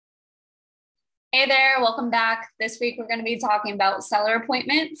Hey there, welcome back. This week we're going to be talking about seller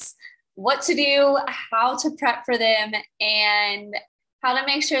appointments, what to do, how to prep for them, and how to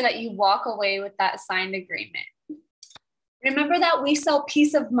make sure that you walk away with that signed agreement. Remember that we sell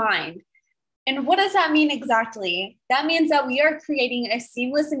peace of mind. And what does that mean exactly? That means that we are creating a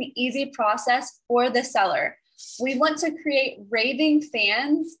seamless and easy process for the seller. We want to create raving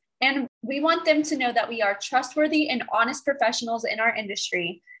fans, and we want them to know that we are trustworthy and honest professionals in our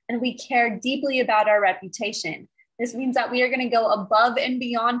industry, and we care deeply about our reputation. This means that we are going to go above and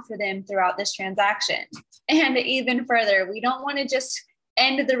beyond for them throughout this transaction. And even further, we don't want to just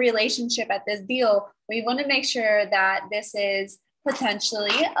end the relationship at this deal. We want to make sure that this is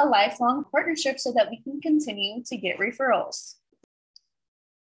potentially a lifelong partnership so that we can continue to get referrals.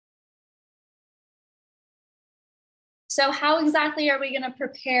 So how exactly are we going to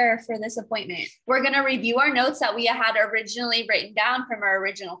prepare for this appointment? We're going to review our notes that we had originally written down from our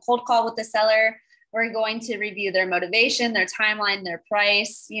original cold call with the seller. We're going to review their motivation, their timeline, their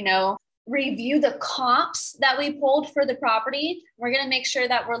price, review the comps that we pulled for the property. We're going to make sure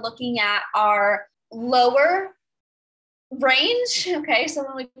that we're looking at our lower range. Okay, so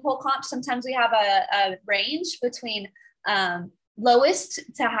when we pull comps, sometimes we have a range between lowest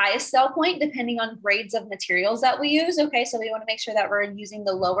to highest sell point, depending on grades of materials that we use. Okay, so we want to make sure that we're using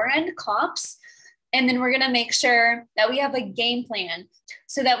the lower end comps. And then we're going to make sure that we have a game plan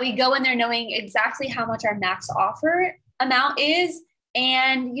so that we go in there knowing exactly how much our max offer amount is.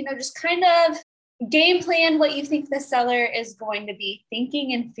 And, just kind of game plan what you think the seller is going to be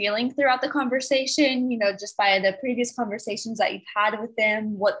thinking and feeling throughout the conversation, just by the previous conversations that you've had with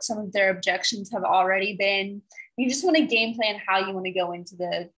them, what some of their objections have already been. You just want to game plan how you want to go into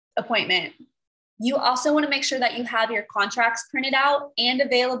the appointment. You also want to make sure that you have your contracts printed out and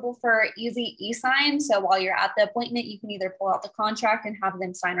available for easy e-sign. So while you're at the appointment, you can either pull out the contract and have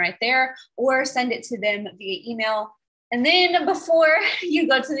them sign right there or send it to them via email. And then before you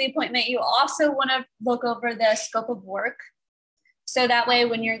go to the appointment, you also want to look over the scope of work. So that way,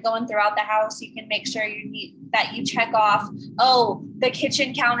 when you're going throughout the house, you can make sure that you check off, the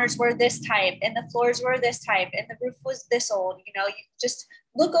kitchen counters were this type and the floors were this type and the roof was this old. You just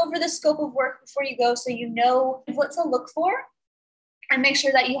look over the scope of work before you go so you know what to look for, and make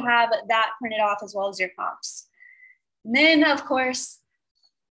sure that you have that printed off as well as your comps. And then, of course,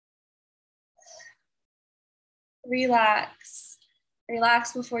 relax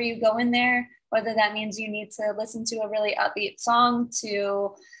before you go in there, whether that means you need to listen to a really upbeat song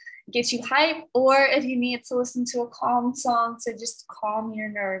to get you hype, or if you need to listen to a calm song to just calm your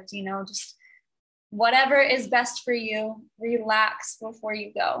nerves, just whatever is best for you. Relax before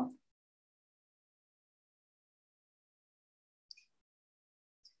you go.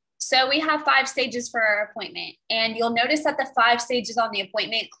 So we have 5 stages for our appointment, and you'll notice that the 5 stages on the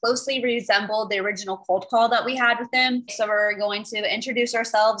appointment closely resemble the original cold call that we had with them. So we're going to introduce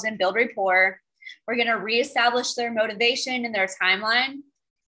ourselves and build rapport. We're going to reestablish their motivation and their timeline.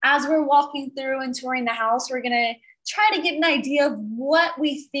 As we're walking through and touring the house, we're going to try to get an idea of what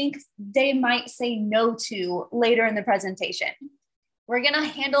we think they might say no to later in the presentation. We're going to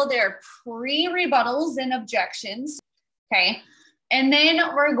handle their pre-rebuttals and objections. Okay. And then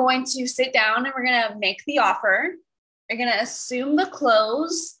we're going to sit down and we're going to make the offer. We're going to assume the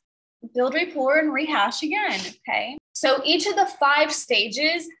close, build rapport, and rehash again. Okay. So each of the 5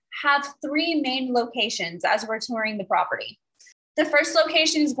 stages have 3 main locations as we're touring the property. The first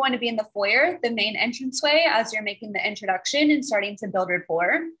location is going to be in the foyer, the main entranceway, as you're making the introduction and starting to build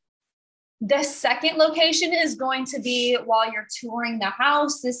rapport. The second location is going to be while you're touring the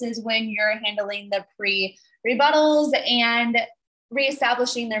house. This is when you're handling the pre-rebuttals and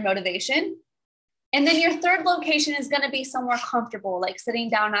reestablishing their motivation. And then your third location is going to be somewhere comfortable, like sitting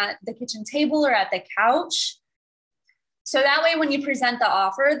down at the kitchen table or at the couch. So that way, when you present the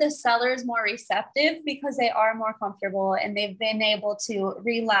offer, the seller is more receptive because they are more comfortable and they've been able to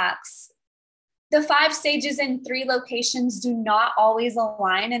relax. The 5 stages in 3 locations do not always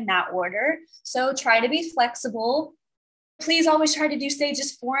align in that order. So try to be flexible. Please always try to do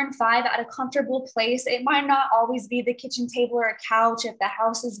stages 4 and 5 at a comfortable place. It might not always be the kitchen table or a couch. If the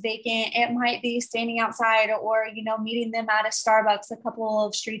house is vacant, it might be standing outside or, meeting them at a Starbucks a couple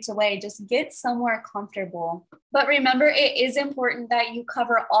of streets away. Just get somewhere comfortable. But remember, it is important that you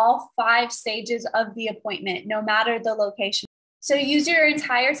cover all 5 stages of the appointment, no matter the location. So use your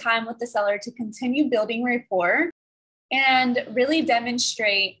entire time with the seller to continue building rapport and really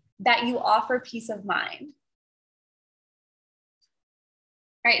demonstrate that you offer peace of mind.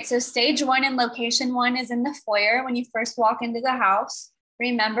 All right, so stage 1 and location 1 is in the foyer when you first walk into the house.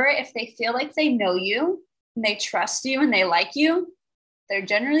 Remember, if they feel like they know you and they trust you and they like you, they're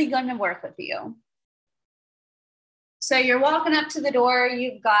generally going to work with you. So you're walking up to the door,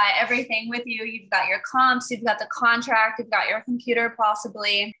 you've got everything with you. You've got your comps, you've got the contract, you've got your computer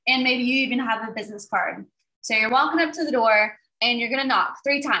possibly, and maybe you even have a business card. So you're walking up to the door and you're going to knock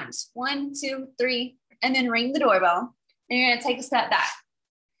 3 times, 1, 2, 3, and then ring the doorbell. And you're going to take a step back.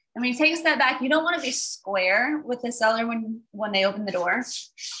 And when you take a step back, you don't want to be square with the seller when they open the door.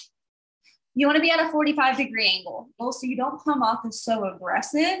 You want to be at a 45-degree angle. So you don't come off as so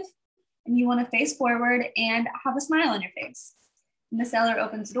aggressive, and you want to face forward and have a smile on your face. When the seller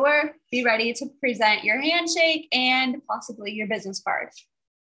opens the door, be ready to present your handshake and possibly your business card.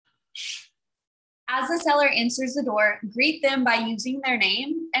 As the seller enters the door, greet them by using their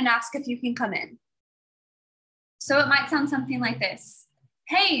name and ask if you can come in. So it might sound something like this.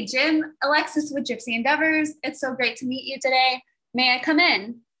 Hey, Jim, Alexis with Gypsy Endeavors. It's so great to meet you today. May I come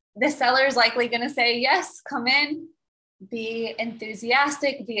in? The seller is likely going to say, yes, come in. Be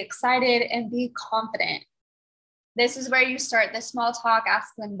enthusiastic, be excited, and be confident. This is where you start the small talk,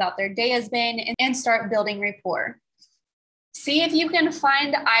 ask them about their day has been, and start building rapport. See if you can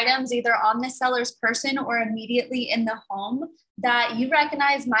find items either on the seller's person or immediately in the home that you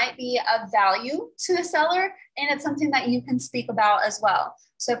recognize might be of value to the seller, and it's something that you can speak about as well.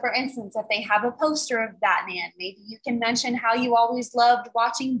 So for instance, if they have a poster of Batman, maybe you can mention how you always loved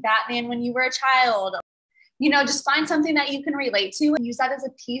watching Batman when you were a child. Just find something that you can relate to and use that as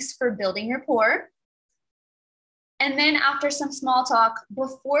a piece for building rapport. And then after some small talk,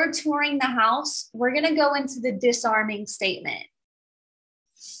 before touring the house, we're going to go into the disarming statement.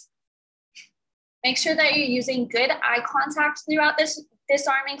 Make sure that you're using good eye contact throughout this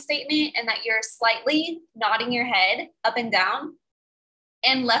disarming statement and that you're slightly nodding your head up and down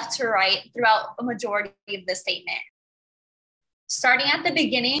and left to right throughout a majority of the statement. Starting at the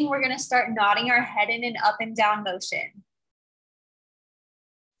beginning, we're going to start nodding our head in an up and down motion.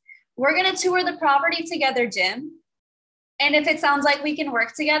 We're going to tour the property together, Jim. And if it sounds like we can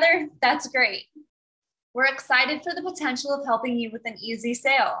work together, that's great. We're excited for the potential of helping you with an easy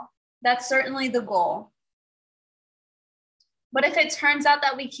sale. That's certainly the goal. But if it turns out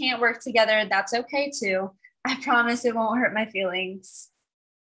that we can't work together, that's okay too. I promise it won't hurt my feelings.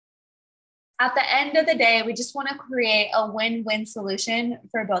 At the end of the day, we just want to create a win-win solution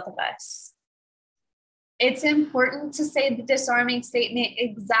for both of us. It's important to say the disarming statement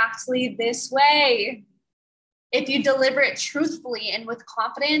exactly this way. If you deliver it truthfully and with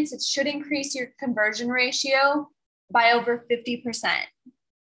confidence, it should increase your conversion ratio by over 50%.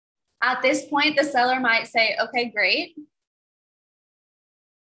 At this point, the seller might say, okay, great.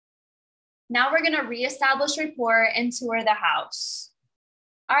 Now we're going to reestablish rapport and tour the house.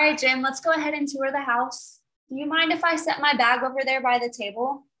 All right, Jim, let's go ahead and tour the house. Do you mind if I set my bag over there by the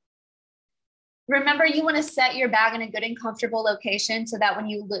table? Remember, you want to set your bag in a good and comfortable location so that when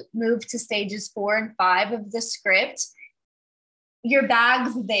you move to stages 4 and 5 of the script, your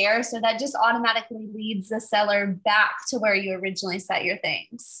bag's there. So that just automatically leads the seller back to where you originally set your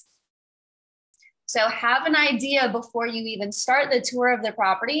things. So have an idea before you even start the tour of the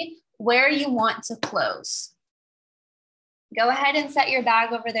property where you want to close. Go ahead and set your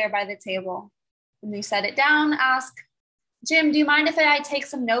bag over there by the table. When you set it down, ask, Jim, do you mind if I take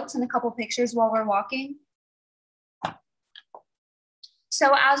some notes and a couple pictures while we're walking?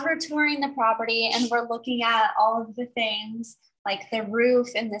 So as we're touring the property and we're looking at all of the things like the roof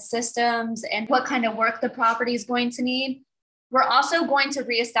and the systems and what kind of work the property is going to need, we're also going to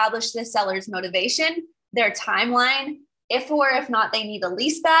reestablish the seller's motivation, their timeline, if or if not they need a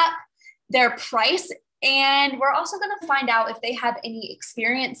lease back, their price. And we're also going to find out if they have any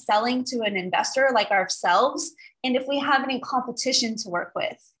experience selling to an investor like ourselves, and if we have any competition to work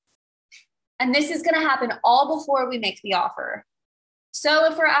with. And this is going to happen all before we make the offer.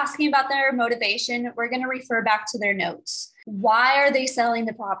 So if we're asking about their motivation, we're going to refer back to their notes. Why are they selling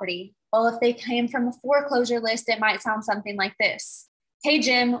the property? Well, if they came from a foreclosure list, it might sound something like this. Hey,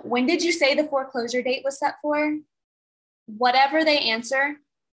 Jim, when did you say the foreclosure date was set for? Whatever they answer,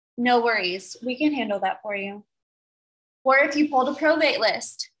 no worries. We can handle that for you. Or if you pulled a probate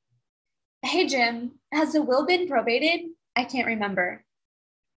list. Hey, Jim, has the will been probated? I can't remember.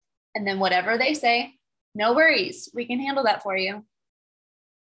 And then whatever they say, no worries. We can handle that for you.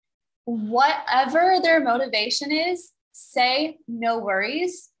 Whatever their motivation is, say no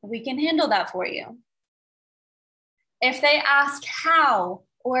worries. We can handle that for you. If they ask how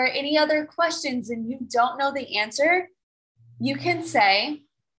or any other questions and you don't know the answer, you can say,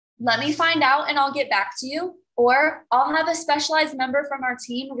 let me find out and I'll get back to you. Or I'll have a specialized member from our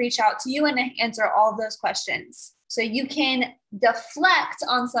team reach out to you and answer all of those questions. So you can deflect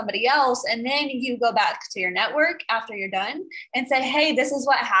on somebody else, and then you go back to your network after you're done and say, hey, this is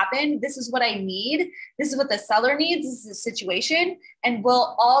what happened. This is what I need. This is what the seller needs. This is the situation. And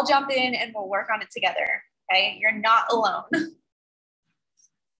we'll all jump in and we'll work on it together. Okay. You're not alone.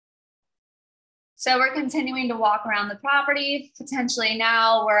 So we're continuing to walk around the property. Potentially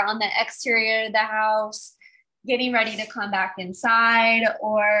now we're on the exterior of the house, getting ready to come back inside,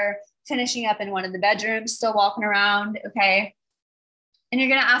 or finishing up in one of the bedrooms, still walking around. Okay. And you're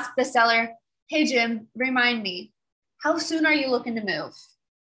going to ask the seller, hey, Jim, remind me, how soon are you looking to move?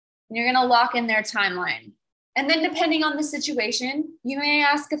 And you're going to lock in their timeline. And then depending on the situation, you may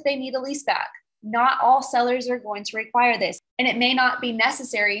ask if they need a lease back. Not all sellers are going to require this. And it may not be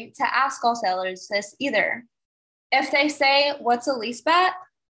necessary to ask all sellers this either. If they say, what's a lease back?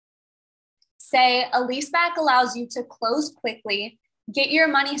 Say a lease back allows you to close quickly, get your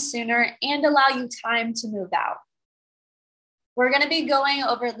money sooner, and allow you time to move out. We're going to be going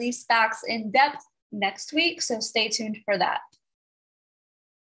over lease backs in depth next week, so stay tuned for that.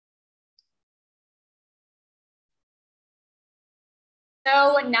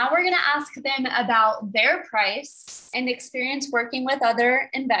 So now we're going to ask them about their price and experience working with other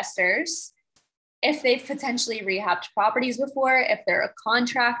investors. If they've potentially rehabbed properties before, if they're a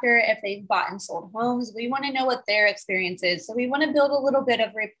contractor, if they've bought and sold homes, we want to know what their experience is. So we want to build a little bit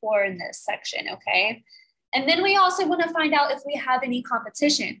of rapport in this section, okay? And then we also want to find out if we have any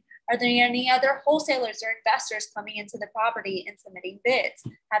competition. Are there any other wholesalers or investors coming into the property and submitting bids?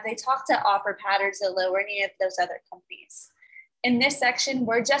 Have they talked to Offer Pad, Zillow, or any of those other companies? In this section,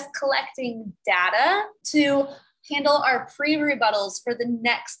 we're just collecting data to handle our pre-rebuttals for the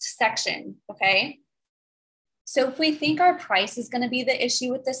next section, okay? So if we think our price is going to be the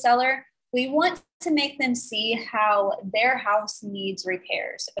issue with the seller, we want to make them see how their house needs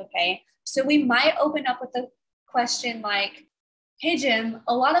repairs, okay? So we might open up with a question like, hey, Jim,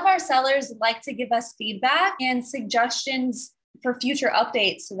 a lot of our sellers like to give us feedback and suggestions for future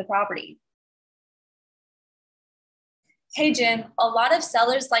updates to the property. Hey, Jim, a lot of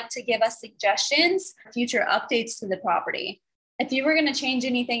sellers like to give us suggestions for future updates to the property. If you were going to change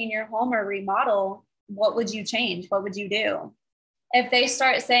anything in your home or remodel, what would you change? What would you do? If they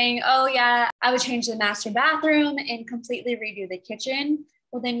start saying, oh yeah, I would change the master bathroom and completely redo the kitchen,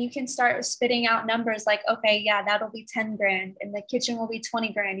 well, then you can start spitting out numbers like, okay, yeah, that'll be 10 grand and the kitchen will be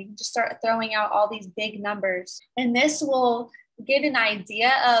 20 grand. You can just start throwing out all these big numbers. And this will get an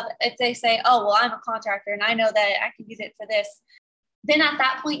idea of, if they say, oh, well, I'm a contractor and I know that I can use it for this, then at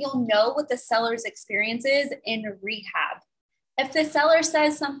that point, you'll know what the seller's experience is in rehab. If the seller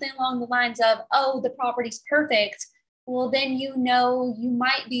says something along the lines of, oh, the property's perfect, well, then you know you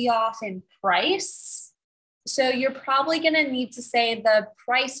might be off in price. So you're probably going to need to say the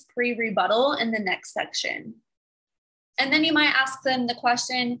price pre-rebuttal in the next section. And then you might ask them the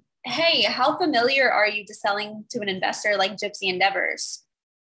question, hey, how familiar are you to selling to an investor like Gypsy Endeavors?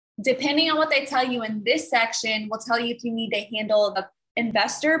 Depending on what they tell you in this section, will tell you if you need to handle the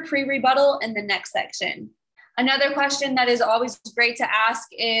investor pre-rebuttal in the next section. Another question that is always great to ask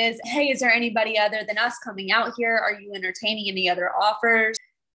is, hey, is there anybody other than us coming out here? Are you entertaining any other offers?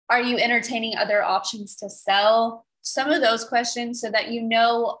 Are you entertaining other options to sell? Some of those questions so that you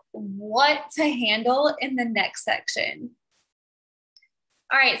know what to handle in the next section.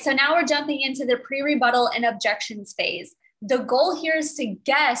 All right, so now we're jumping into the pre-rebuttal and objections phase. The goal here is to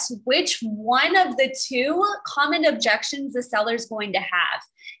guess which one of the two common objections the seller is going to have.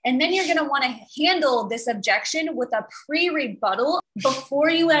 And then you're going to want to handle this objection with a pre-rebuttal before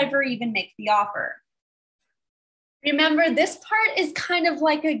you ever even make the offer. Remember, this part is kind of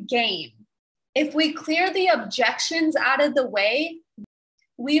like a game. If we clear the objections out of the way,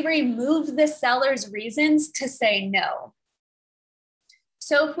 we remove the seller's reasons to say no.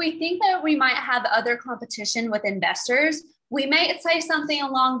 So if we think that we might have other competition with investors, we might say something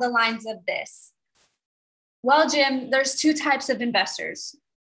along the lines of this. Well, Jim, there's two types of investors.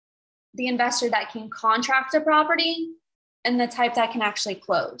 The investor that can contract a property and the type that can actually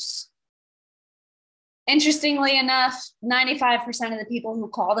close. Interestingly enough, 95% of the people who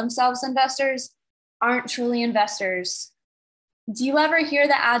call themselves investors aren't truly investors. Do you ever hear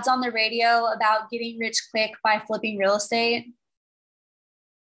the ads on the radio about getting rich quick by flipping real estate?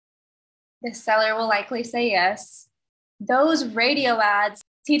 The seller will likely say yes. Those radio ads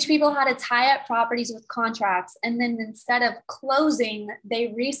teach people how to tie up properties with contracts, and then instead of closing,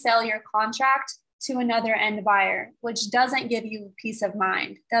 they resell your contract to another end buyer, which doesn't give you peace of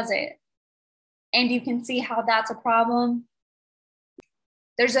mind, does it? And you can see how that's a problem.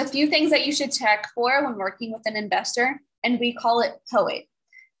 There's a few things that you should check for when working with an investor, and we call it POET.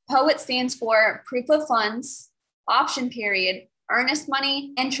 POET stands for proof of funds, option period, earnest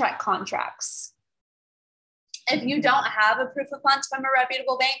money, and TREC contracts. If you don't have a proof of funds from a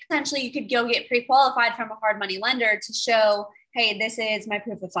reputable bank, potentially you could go get pre-qualified from a hard money lender to show, hey, this is my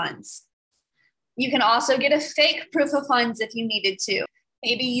proof of funds. You can also get a fake proof of funds if you needed to.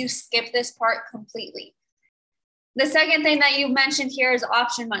 Maybe you skip this part completely. The second thing that you mentioned here is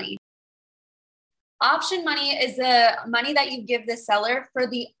option money. Option money is the money that you give the seller for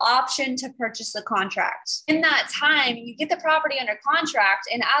the option to purchase the contract. In that time, you get the property under contract,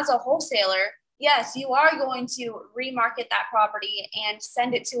 and as a wholesaler, yes, you are going to remarket that property and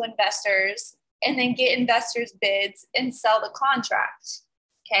send it to investors and then get investors' bids and sell the contract.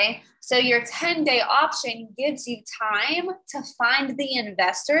 Okay, so your 10-day option gives you time to find the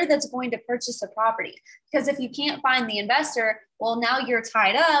investor that's going to purchase the property. Because if you can't find the investor, well, now you're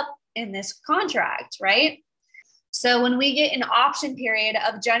tied up in this contract, right? So when we get an option period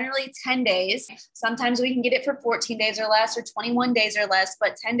of generally 10 days, sometimes we can get it for 14 days or less or 21 days or less,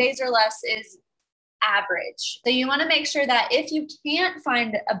 but 10 days or less is average. So you want to make sure that if you can't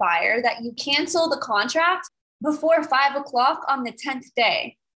find a buyer, that you cancel the contract before 5 o'clock on the 10th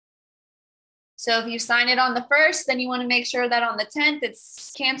day. So if you sign it on the 1st, then you want to make sure that on the 10th,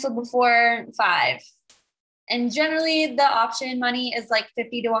 it's canceled before 5. And generally the option money is like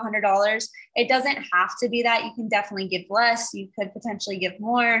 $50 to $100. It doesn't have to be that. You can definitely give less. You could potentially give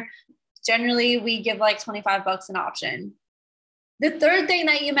more. Generally, we give like $25 an option. The third thing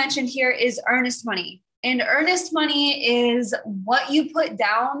that you mentioned here is earnest money. And earnest money is what you put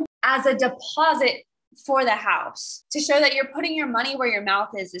down as a deposit for the house to show that you're putting your money where your mouth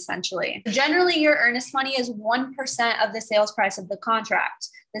is, essentially. Generally, your earnest money is 1% of the sales price of the contract,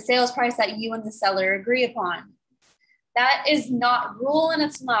 the sales price that you and the seller agree upon. That is not rule and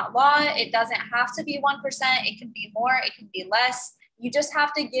it's not law. It doesn't have to be 1%. It can be more, it can be less. You just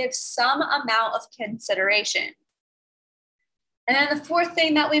have to give some amount of consideration. And then the fourth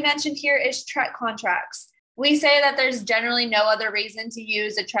thing that we mentioned here is TREC contracts. We say that there's generally no other reason to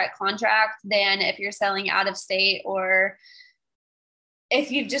use a TREC contract than if you're selling out of state or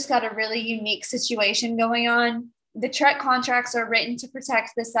if you've just got a really unique situation going on. The TREC contracts are written to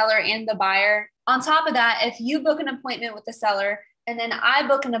protect the seller and the buyer. On top of that, if you book an appointment with the seller and then I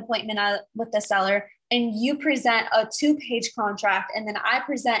book an appointment with the seller and you present a 2-page contract and then I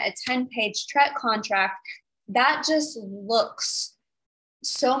present a 10-page TREC contract, that just looks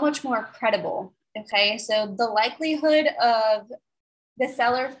so much more credible. Okay, so the likelihood of the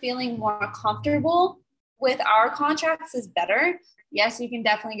seller feeling more comfortable with our contracts is better. Yes, you can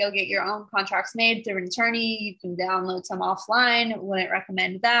definitely go get your own contracts made through an attorney. You can download some offline. Wouldn't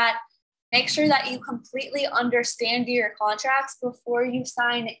recommend that. Make sure that you completely understand your contracts before you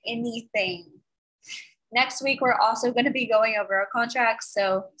sign anything. Next week, we're also going to be going over our contracts,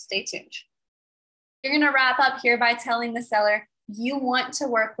 so stay tuned. You're going to wrap up here by telling the seller you want to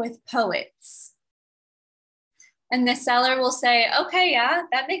work with poets. And the seller will say, okay, yeah,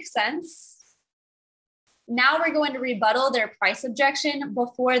 that makes sense. Now we're going to rebuttal their price objection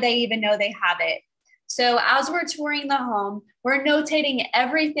before they even know they have it. So as we're touring the home, we're notating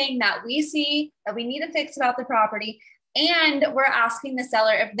everything that we see that we need to fix about the property. And we're asking the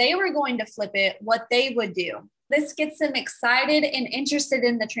seller if they were going to flip it, what they would do. This gets them excited and interested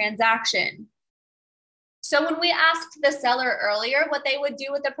in the transaction. So when we asked the seller earlier what they would do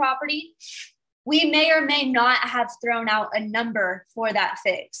with the property, we may or may not have thrown out a number for that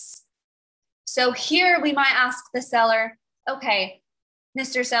fix. So here we might ask the seller, okay,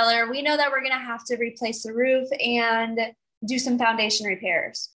 Mr. Seller, we know that we're going to have to replace the roof and do some foundation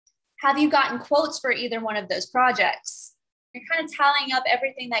repairs. Have you gotten quotes for either one of those projects? You're kind of tallying up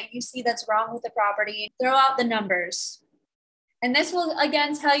everything that you see that's wrong with the property. Throw out the numbers. And this will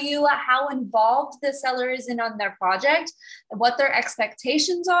again tell you how involved the seller is in on their project, what their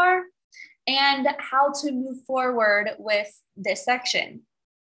expectations are, and how to move forward with this section.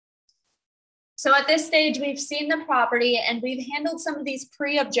 So at this stage, we've seen the property and we've handled some of these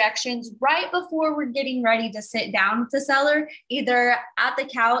pre-objections right before we're getting ready to sit down with the seller, either at the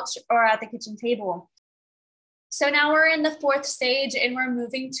couch or at the kitchen table. So now we're in the fourth stage and we're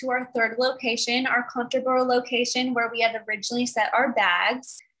moving to our third location, our comfortable location where we had originally set our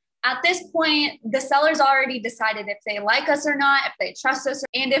bags. At this point, the seller's already decided if they like us or not, if they trust us,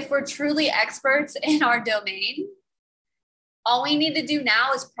 and if we're truly experts in our domain. All we need to do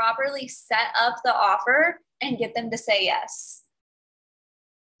now is properly set up the offer and get them to say yes.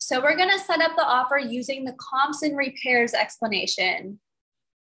 So we're going to set up the offer using the comps and repairs explanation.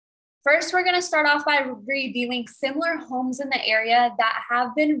 First, we're going to start off by reviewing similar homes in the area that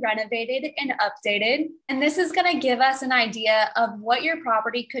have been renovated and updated. And this is going to give us an idea of what your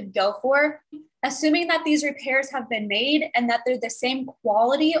property could go for assuming that these repairs have been made and that they're the same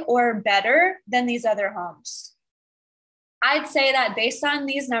quality or better than these other homes. I'd say that based on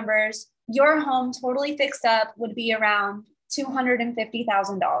these numbers, your home totally fixed up would be around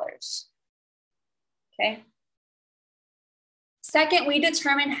 $250,000. Okay. Second, we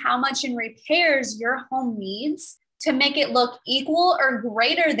determine how much in repairs your home needs to make it look equal or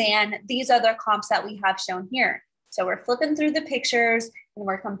greater than these other comps that we have shown here. So we're flipping through the pictures and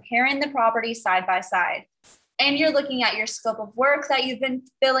we're comparing the properties side by side. And you're looking at your scope of work that you've been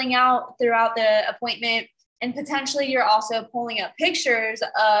filling out throughout the appointment. And potentially you're also pulling up pictures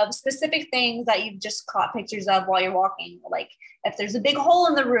of specific things that you've just caught pictures of while you're walking. Like if there's a big hole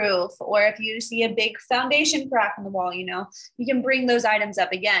in the roof, or if you see a big foundation crack in the wall, you can bring those items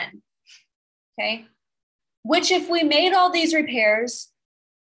up again. Okay. Which if we made all these repairs,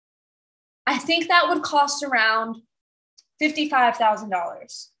 I think that would cost around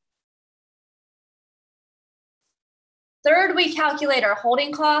 $55,000. Third, we calculate our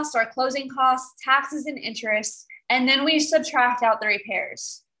holding costs, our closing costs, taxes, and interest, and then we subtract out the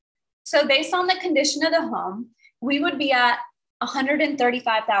repairs. So based on the condition of the home, we would be at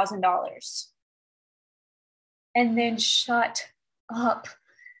 $135,000. And then shut up.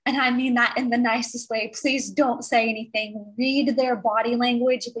 And I mean that in the nicest way. Please don't say anything. Read their body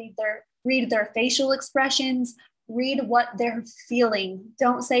language, read their facial expressions, read what they're feeling.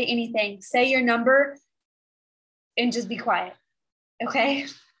 Don't say anything. Say your number and just be quiet. Okay?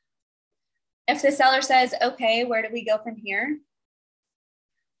 If the seller says, okay, where do we go from here?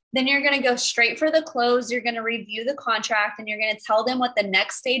 Then you're going to go straight for the close. You're going to review the contract and you're going to tell them what the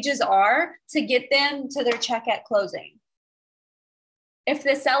next stages are to get them to their check at closing. If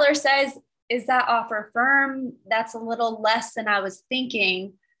the seller says, is that offer firm? That's a little less than I was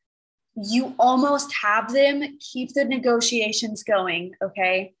thinking. You almost have them. Keep the negotiations going,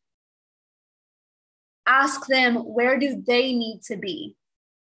 okay? Ask them, where do they need to be?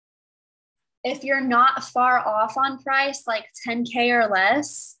 If you're not far off on price, like 10K or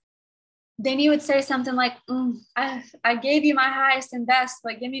less, then you would say something like, I gave you my highest and best,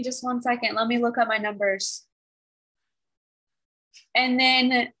 but give me just 1 second. Let me look up my numbers. And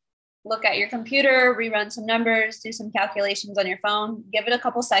then look at your computer, rerun some numbers, do some calculations on your phone, give it a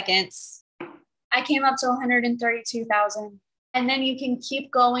couple seconds. I came up to 132,000. And then you can keep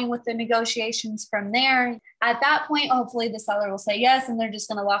going with the negotiations from there. At that point, hopefully the seller will say yes, and they're just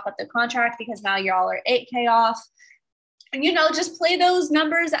going to lock up the contract because now y'all are 8K off. And, just play those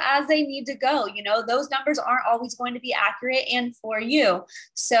numbers as they need to go. Those numbers aren't always going to be accurate and for you.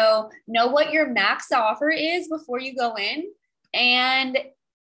 So know what your max offer is before you go in. And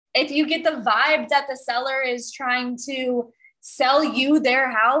if you get the vibe that the seller is trying to sell you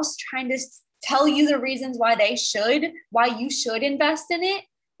their house, trying to tell you the reasons why you should invest in it,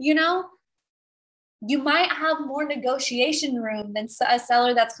 you might have more negotiation room than a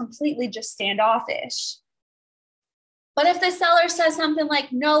seller that's completely just standoffish. But if the seller says something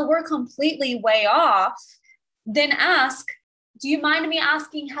like, no, we're completely way off, then ask, do you mind me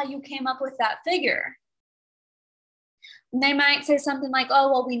asking how you came up with that figure? And they might say something like,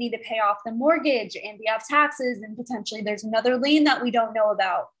 oh, well, we need to pay off the mortgage and we have taxes and potentially there's another lien that we don't know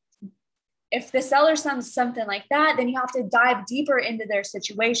about. If the seller says something like that, then you have to dive deeper into their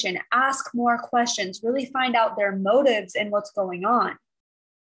situation, ask more questions, really find out their motives and what's going on.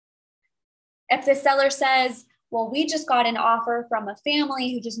 If the seller says, well, we just got an offer from a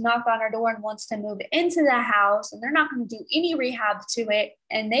family who just knocked on our door and wants to move into the house and they're not going to do any rehab to it,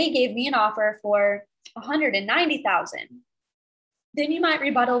 and they gave me an offer for $190,000. Then you might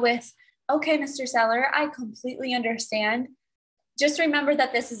rebuttal with, okay, Mr. Seller, I completely understand. Just remember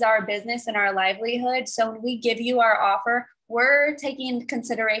that this is our business and our livelihood. So when we give you our offer, we're taking into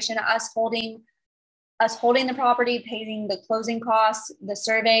consideration us holding the property, paying the closing costs, the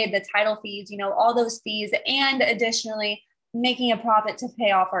survey, the title fees, all those fees, and additionally making a profit to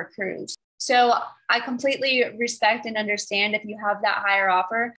pay off our crews. So I completely respect and understand if you have that higher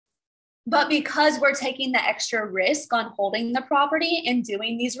offer. But because we're taking the extra risk on holding the property and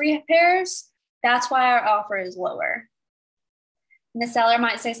doing these repairs, that's why our offer is lower. And the seller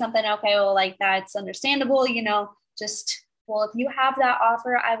might say something, okay, well, like that's understandable, well, if you have that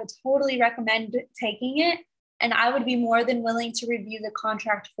offer, I would totally recommend taking it. And I would be more than willing to review the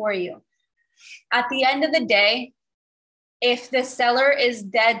contract for you. At the end of the day, if the seller is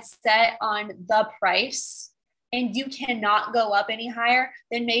dead set on the price and you cannot go up any higher,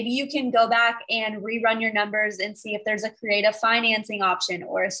 then maybe you can go back and rerun your numbers and see if there's a creative financing option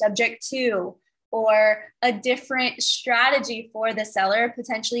or a subject to, or a different strategy for the seller.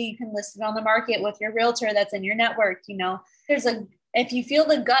 Potentially you can list it on the market with your realtor that's in your network. There's a If you feel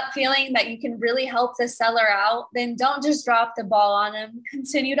the gut feeling that you can really help the seller out, then don't just drop the ball on them.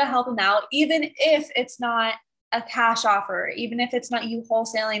 Continue to help them out, even if it's not a cash offer, even if it's not you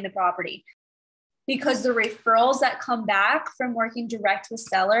wholesaling the property. Because the referrals that come back from working direct with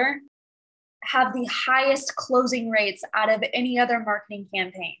seller have the highest closing rates out of any other marketing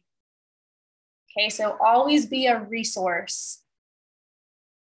campaign. Okay, so always be a resource.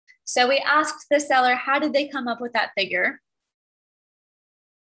 So we asked the seller, how did they come up with that figure?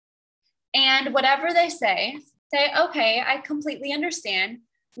 And whatever they say, okay, I completely understand.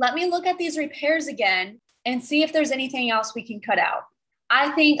 Let me look at these repairs again and see if there's anything else we can cut out.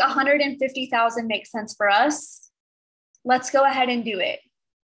 I think 150,000 makes sense for us. Let's go ahead and do it.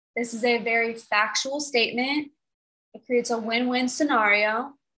 This is a very factual statement. It creates a win-win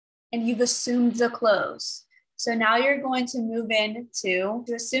scenario, and you've assumed the close. So now you're going to move into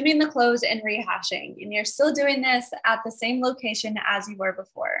assuming the close and rehashing, and you're still doing this at the same location as you were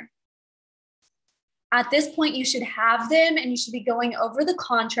before. At this point, you should have them, and you should be going over the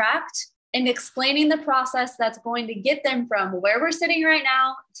contract and explaining the process that's going to get them from where we're sitting right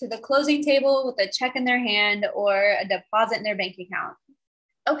now to the closing table with a check in their hand or a deposit in their bank account.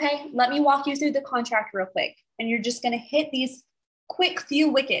 Okay, let me walk you through the contract real quick. And you're just going to hit these quick few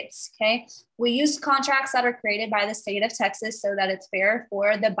wickets, okay? We use contracts that are created by the state of Texas so that it's fair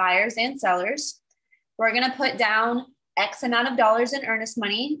for the buyers and sellers. We're going to put down X amount of dollars in earnest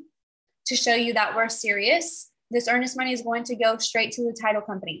money to show you that we're serious. This earnest money is going to go straight to the title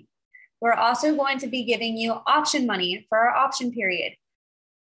company. We're also going to be giving you option money for our option period.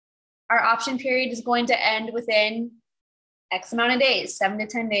 Our option period is going to end within X amount of days, 7 to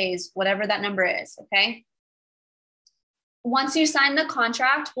 10 days, whatever that number is, okay? Once you sign the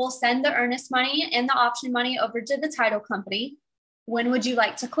contract, we'll send the earnest money and the option money over to the title company. When would you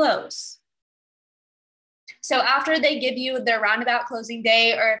like to close? So after they give you their roundabout closing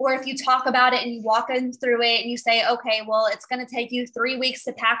day, or if you talk about it and you walk them through it and you say, okay, well, it's going to take you 3 weeks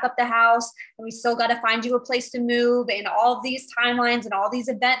to pack up the house and we still got to find you a place to move and all of these timelines and all these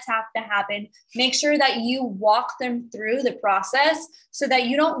events have to happen. Make sure that you walk them through the process so that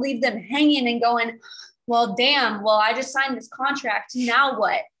you don't leave them hanging and going, well, damn, well, I just signed this contract. Now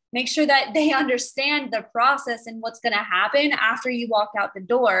what? Make sure that they understand the process and what's going to happen after you walk out the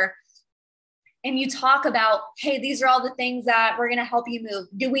door. And you talk about, hey, these are all the things that we're going to help you move.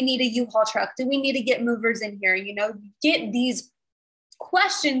 Do we need a U-Haul truck? Do we need to get movers in here? You know, get these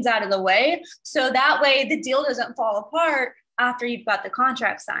questions out of the way so that way the deal doesn't fall apart after you've got the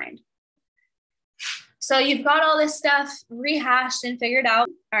contract signed. So you've got all this stuff rehashed and figured out.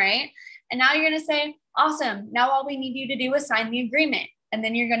 All right. And now you're going to say, awesome. Now all we need you to do is sign the agreement. And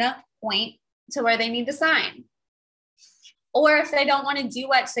then you're going to point to where they need to sign. Or if they don't want to do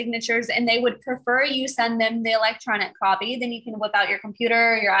wet signatures and they would prefer you send them the electronic copy, then you can whip out your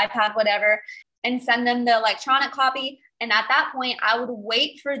computer, your iPad, whatever, and send them the electronic copy. And at that point, I would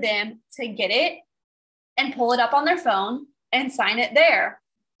wait for them to get it and pull it up on their phone and sign it there.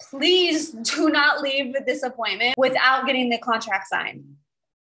 Please do not leave this appointment without getting the contract signed.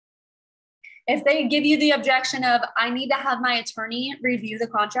 If they give you the objection of, I need to have my attorney review the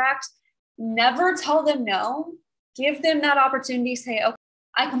contract, never tell them no. Give them that opportunity to say, okay,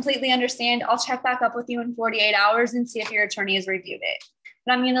 I completely understand. I'll check back up with you in 48 hours and see if your attorney has reviewed it.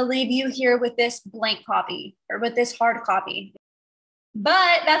 But I'm going to leave you here with this blank copy or with this hard copy.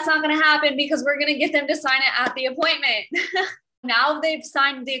 But that's not going to happen because we're going to get them to sign it at the appointment. Now they've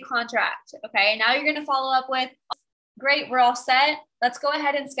signed the contract. Okay. Now you're going to follow up with, great, we're all set. Let's go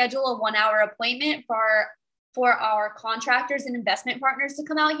ahead and schedule a 1-hour appointment for our contractors and investment partners to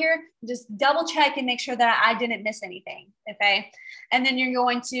come out here. Just double check and make sure that I didn't miss anything. Okay. And then you're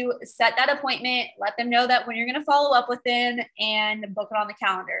going to set that appointment, let them know that when you're going to follow up with them and book it on the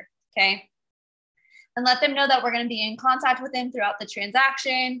calendar. Okay. And let them know that we're going to be in contact with them throughout the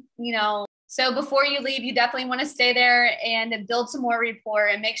transaction, you know. So before you leave, you definitely want to stay there and build some more rapport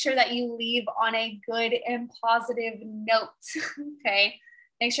and make sure that you leave on a good and positive note. Okay.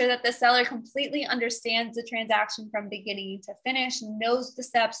 Make sure that the seller completely understands the transaction from beginning to finish, knows the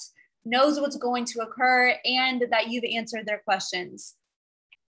steps, knows what's going to occur, and that you've answered their questions.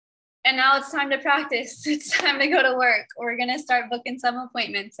 And now it's time to practice. It's time to go to work. We're going to start booking some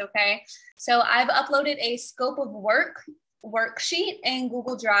appointments, okay? So I've uploaded a scope of work worksheet in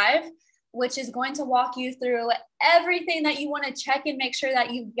Google Drive, which is going to walk you through everything that you want to check and make sure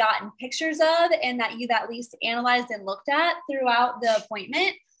that you've gotten pictures of and that you've at least analyzed and looked at throughout the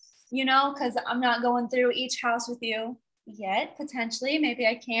appointment, you know, because I'm not going through each house with you yet, potentially, maybe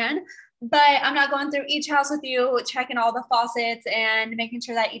I can, but I'm not going through each house with you, checking all the faucets and making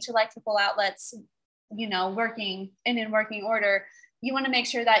sure that each electrical outlet's working in working order, you want to make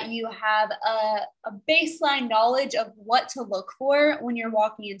sure that you have a baseline knowledge of what to look for when you're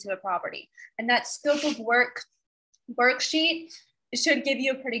walking into a property. And that scope of work worksheet should give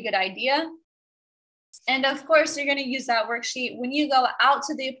you a pretty good idea. And of course, you're going to use that worksheet when you go out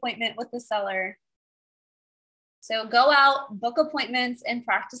to the appointment with the seller. So go out, book appointments, and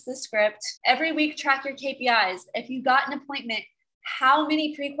practice the script. Every week, track your KPIs. If you got an appointment, how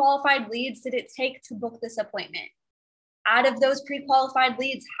many pre-qualified leads did it take to book this appointment? Out of those pre-qualified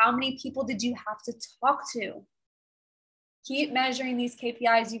leads, how many people did you have to talk to? Keep measuring these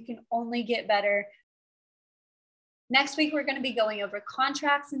KPIs. You can only get better. Next week, we're going to be going over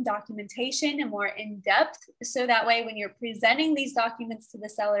contracts and documentation and more in depth. So that way, when you're presenting these documents to the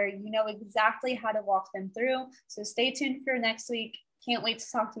seller, you know exactly how to walk them through. So stay tuned for next week. Can't wait to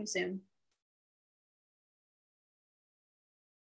talk to you soon.